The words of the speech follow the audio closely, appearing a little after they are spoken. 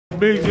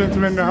Biggs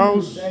entering the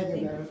house.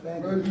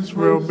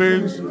 Tyrell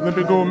Biggs,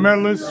 Olympic gold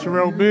medalist,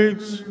 Tyrell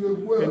Biggs,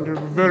 and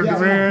Roberto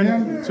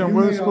Duran, Tim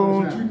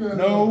Witherspoon.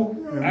 No,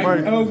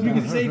 you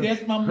can say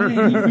that's my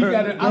man. We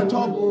gotta. I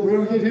talk. We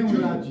don't get him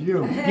without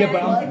you. Yeah,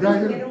 but I'm.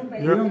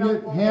 We don't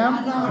get him.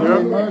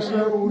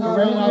 Mercer,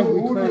 Ray and I,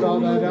 we cleared all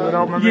that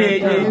out.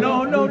 Yeah.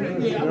 No.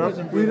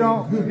 We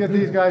don't get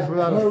these guys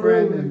without a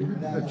friend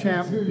and a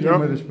champ, Tim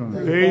Witherspoon.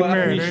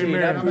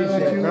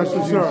 Amen. That's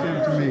what's up.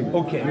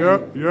 Okay.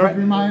 Yep.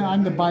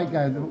 I'm the bike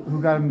guy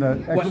who got him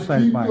the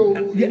exercise bike.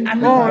 Yeah, I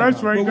know. Oh,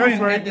 that's right.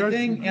 At the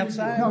thing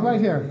outside. No, right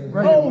here.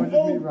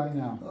 Right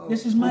now.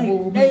 This is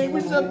Mike. Hey,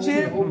 what's up,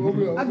 champ?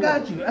 I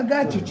got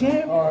you,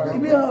 champ.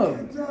 Give me a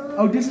hug.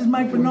 Oh, this is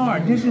Mike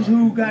Benard. This is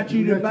who got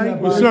you the bike.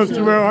 What's up,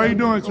 Tyrell? How you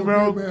doing,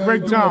 Tyrell?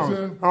 Greg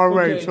Townes. All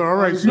right, so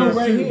No,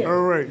 right here.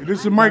 All right,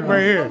 this is Mike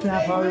right here.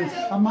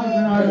 I'm Mike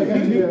Benard. I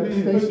got you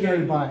a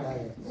stationary bike.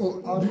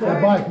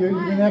 Bike, you've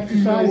been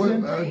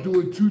exercising? I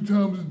do it 2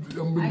 times. I've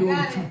been doing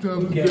it 2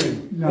 times a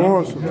day.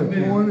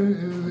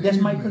 Awesome. That's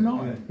Mike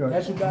Benard.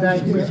 That's who got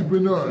Thank you, Mr.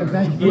 Bernard.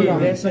 Thank you.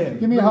 That's it.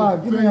 Give me a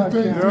hug. Thank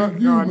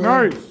you, man.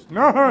 Nice.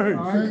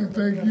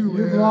 Thank you, man.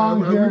 You belong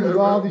here with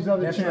all these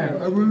other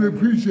champs. I really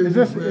appreciate Is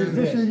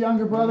this your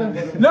younger brother?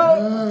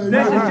 No,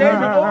 that's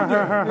Xavier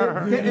older.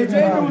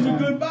 Xavier was a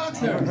good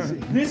boxer.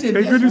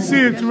 Hey, good to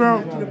see you,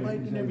 Tyrell.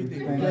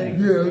 Yeah,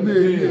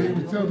 he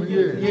was telling me,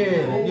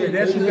 Yeah,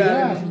 that's who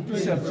got it.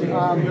 What's up,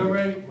 champ? You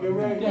ready?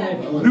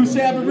 Lou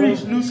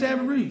Savarese. I'm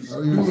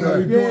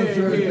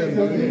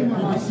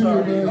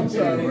sorry.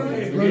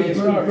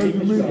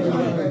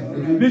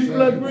 Mitch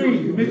Blood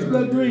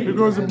Green. Here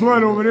goes the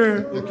blood over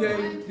there. Okay,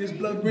 this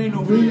Blood Green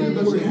over here.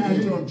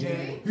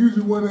 he was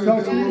the one that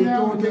was throwing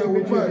down with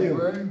bike,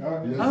 right?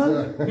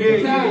 Huh?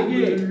 Yeah.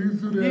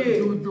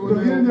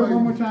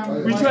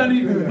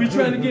 We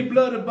trying to get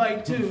Blood a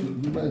bike too.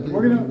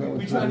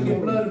 We trying to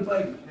get Blood a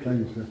bike. Thank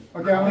you, sir.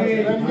 Okay,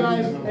 ready,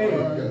 guys?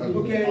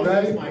 Okay.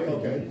 Ready?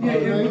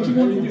 Yeah, what you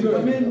want to do?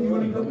 Come in? You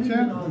want to come in?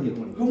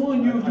 Come on,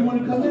 you want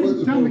to come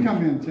in? Tell him to come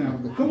in, Tim.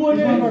 Come on in.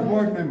 He's one of our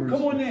board members.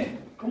 Come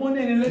on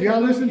in and let you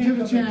gotta listen to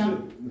the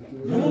champ.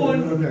 Come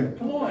on. Okay.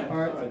 Come on. All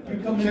right. You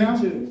come in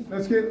too.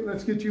 Let's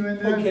get you in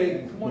there.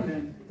 Okay, come on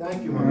then.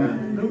 Thank you,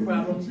 man. No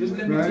problem. Just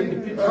let me take the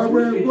picture. I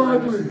ran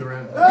Barkley. That's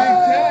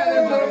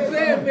what I'm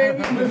saying,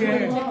 baby.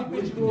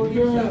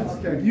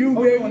 Okay. You,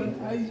 baby.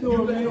 How you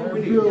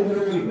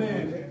doing,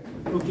 man?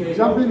 Okay.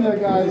 Jump in there,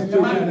 guys.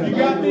 Jump in there. You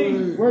got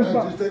me? Where's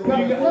Bob?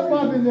 Let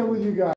Bob in there with you guys.